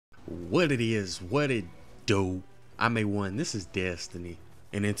What it is, what it do. I'm A1, this is Destiny.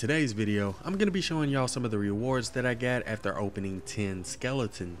 And in today's video, I'm going to be showing y'all some of the rewards that I got after opening 10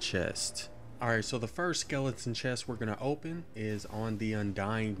 skeleton chests. Alright, so the first skeleton chest we're going to open is on the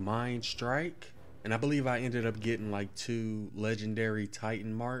Undying Mind strike. And I believe I ended up getting like 2 legendary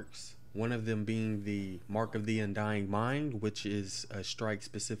Titan marks. One of them being the Mark of the Undying Mind, which is a strike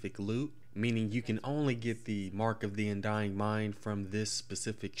specific loot, meaning you can only get the Mark of the Undying Mind from this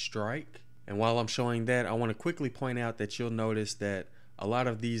specific strike. And while I'm showing that, I want to quickly point out that you'll notice that a lot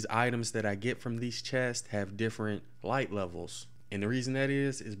of these items that I get from these chests have different light levels. And the reason that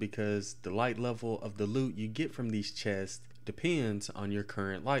is because the light level of the loot you get from these chests depends on your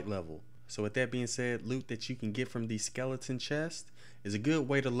current light level. So with that being said, loot that you can get from these skeleton chests is a good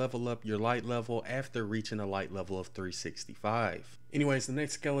way to level up your light level after reaching a light level of 365. Anyways, the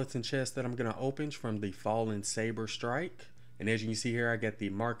next skeleton chest that I'm going to open is from the Fallen Saber strike. And as you can see here, I got the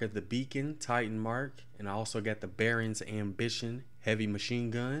Mark of the Beacon Titan mark, and I also got the Baron's Ambition heavy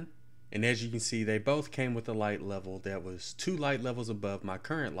machine gun. And as you can see, they both came with a light level that was 2 light levels above my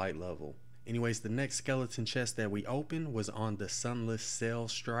current light level. Anyways, the next skeleton chest that we opened was on the Sunless Cell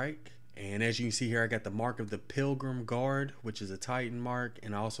strike. And as you can see here, I got the Mark of the Pilgrim Guard, which is a Titan mark,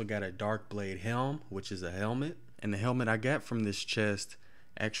 and I also got a Darkblade Helm, which is a helmet. And the helmet I got from this chest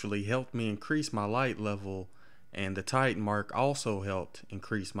actually helped me increase my light level, and the Titan mark also helped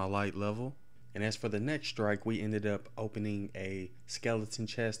increase my light level. And as for the next strike, we ended up opening a skeleton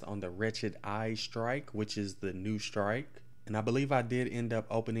chest on the Wretched Eye strike, which is the new strike. And I believe I did end up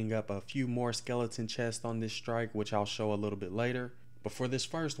opening up a few more skeleton chests on this strike, which I'll show a little bit later. But for this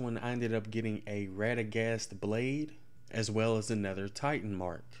first one, I ended up getting a Radagast blade as well as another Titan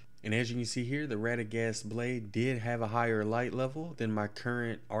mark. And as you can see here, the Radagast blade did have a higher light level than my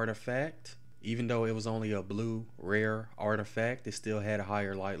current artifact. Even though it was only a blue rare artifact, it still had a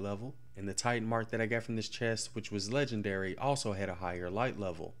higher light level. And the Titan mark that I got from this chest, which was legendary, also had a higher light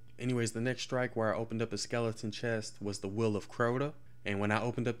level. Anyways, the next strike where I opened up a skeleton chest was the Will of Crota. And when I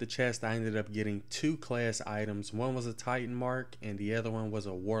opened up the chest, I ended up getting 2 class items. One was a Titan mark and the other one was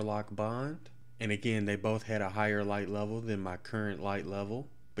a Warlock Bond. And again, they both had a higher light level than my current light level.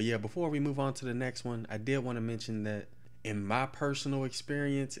 But yeah, before we move on to the next one, I did want to mention that in my personal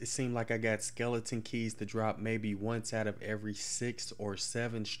experience, it seemed like I got skeleton keys to drop maybe once out of every 6 or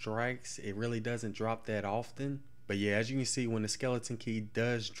 7 strikes. It really doesn't drop that often. But yeah, as you can see, when the skeleton key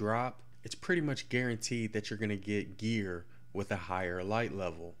does drop, it's pretty much guaranteed that you're going to get gear with a higher light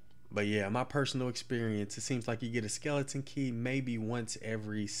level. But yeah, my personal experience, it seems like you get a skeleton key maybe once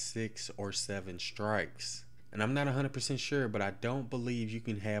every 6 or 7 strikes. And I'm not 100% sure, but I don't believe you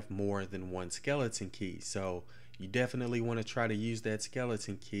can have more than 1 skeleton key. So you definitely want to try to use that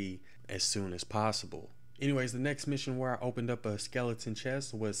skeleton key as soon as possible. Anyways, the next mission where I opened up a skeleton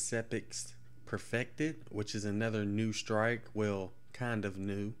chest was Sepic's Perfected, which is another new strike. Well, kind of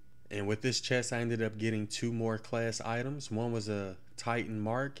new. And with this chest, I ended up getting 2 more class items. One was a Titan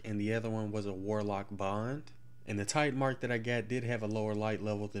mark and the other one was a Warlock Bond. And the Titan mark that I got did have a lower light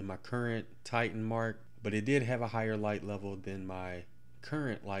level than my current Titan mark, but it did have a higher light level than my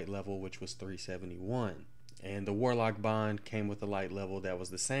current light level, which was 371. And the Warlock Bond came with a light level that was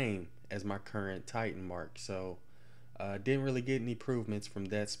the same as my current Titan mark. So didn't really get any improvements from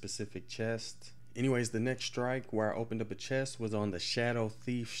that specific chest. Anyways, the next strike where I opened up a chest was on the Shadow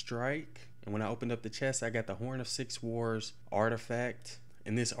Thief strike. And when I opened up the chest, I got the Horn of Six Wars artifact.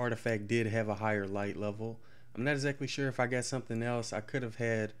 And this artifact did have a higher light level. I'm not exactly sure if I got something else. I could have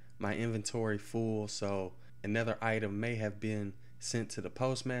had my inventory full, so another item may have been sent to the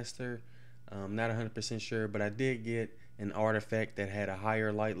postmaster. Not 100% sure, but I did get an artifact that had a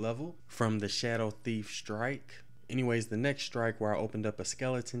higher light level from the Shadow Thief strike. Anyways, the next strike where I opened up a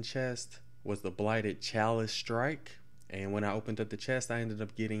skeleton chest was the Blighted Chalice strike. And when I opened up the chest, I ended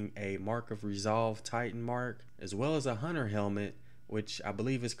up getting a Mark of Resolve Titan mark, as well as a Hunter helmet, which I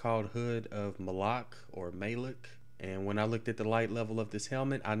believe is called Hood of Malak or Malak. And when I looked at the light level of this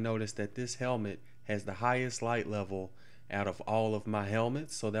helmet, I noticed that this helmet has the highest light level out of all of my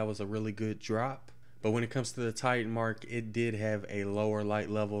helmets, so that was a really good drop. But when it comes to the Titan mark, it did have a lower light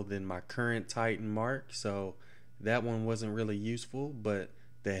level than my current Titan mark, so that one wasn't really useful, but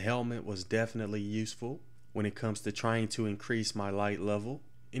the helmet was definitely useful when it comes to trying to increase my light level.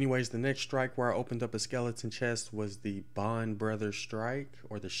 Anyways, the next strike where I opened up a skeleton chest was the Bond Brothers strike,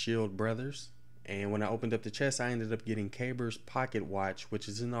 or the Shield Brothers. And when I opened up the chest, I ended up getting Kaber's Pocket Watch, which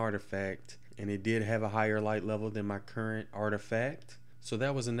is an artifact, and it did have a higher light level than my current artifact. So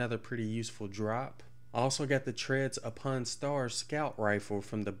that was another pretty useful drop. I also got the Treads Upon Stars scout rifle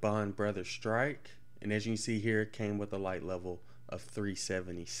from the Bond Brothers strike. And as you can see here, it came with a light level of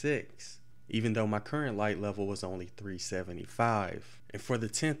 376, even though my current light level was only 375. And for the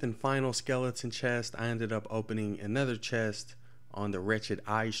 10th and final skeleton chest, I ended up opening another chest on the Wretched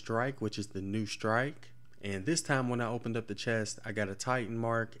Eye Strike, which is the new strike. And this time when I opened up the chest, I got a Titan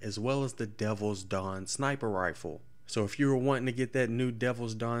Mark as well as the Devil's Dawn sniper rifle. So if you were wanting to get that new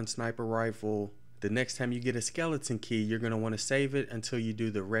Devil's Dawn sniper rifle, the next time you get a skeleton key, you're going to want to save it until you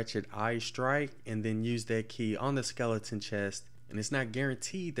do the Wretched Eye Strike and then use that key on the skeleton chest. And it's not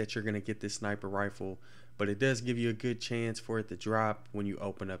guaranteed that you're going to get this sniper rifle, but it does give you a good chance for it to drop when you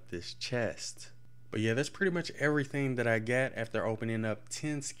open up this chest. But yeah, that's pretty much everything that I got after opening up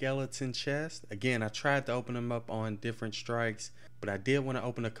 10 skeleton chests. Again, I tried to open them up on different strikes, but I did want to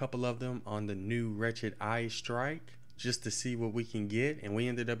open a couple of them on the new Wretched Eye Strike just to see what we can get, and we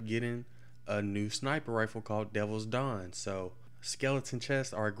ended up getting a new sniper rifle called Devil's Dawn. So skeleton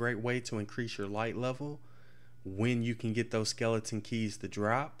chests are a great way to increase your light level when you can get those skeleton keys to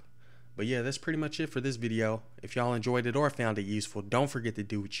drop. But yeah, that's pretty much it for this video. If y'all enjoyed it or found it useful, don't forget to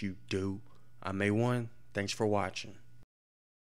do what you do. I'm A1. Thanks for watching.